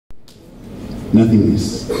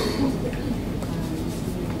nothingness.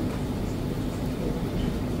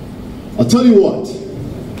 I'll tell you what.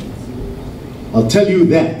 I'll tell you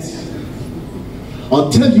that. I'll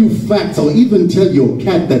tell you facts. I'll even tell your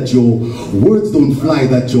cat that your words don't fly,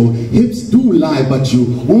 that your hips do lie, but you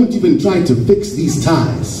won't even try to fix these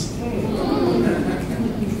ties.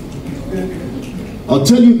 I'll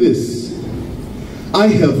tell you this. I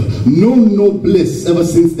have known no bliss ever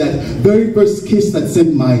since that very first kiss that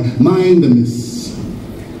sent my mind amiss.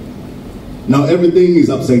 Now everything is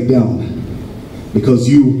upside down because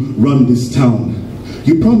you run this town.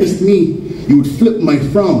 You promised me you would flip my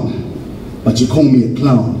frown, but you call me a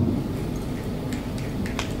clown.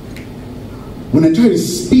 When I try to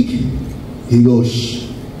speak, he goes shh,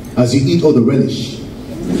 as you eat all the relish.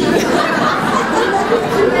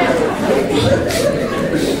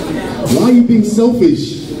 Why are you being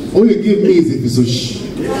selfish? All you give me is if it's a shh.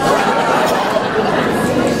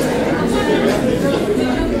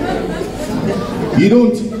 You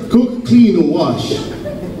don't cook, clean, or wash.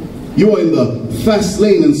 You are in the fast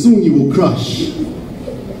lane and soon you will crush.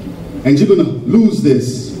 And you're gonna lose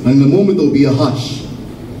this, and in the moment there'll be a hush,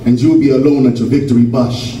 and you'll be alone at your victory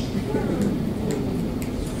bush.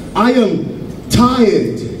 I am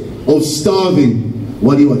tired of starving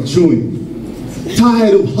while you are chewing,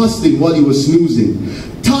 tired of hustling while you are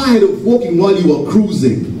snoozing, tired of walking while you are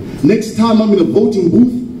cruising. Next time I'm in a voting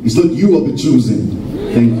booth, it's not you I'll be choosing.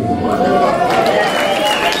 Thank you.